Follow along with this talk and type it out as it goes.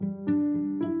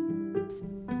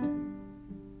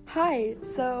Hi,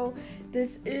 so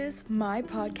this is my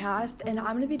podcast, and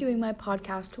I'm going to be doing my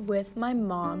podcast with my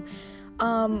mom.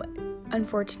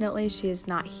 Unfortunately, she is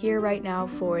not here right now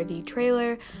for the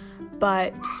trailer,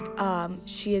 but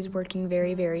she is working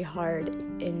very, very hard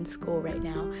in school right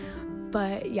now.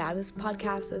 But yeah, this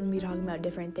podcast is going to be talking about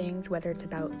different things, whether it's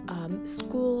about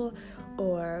school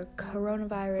or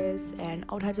coronavirus and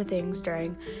all types of things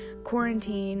during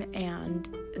quarantine and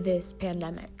this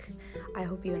pandemic. I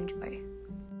hope you enjoy.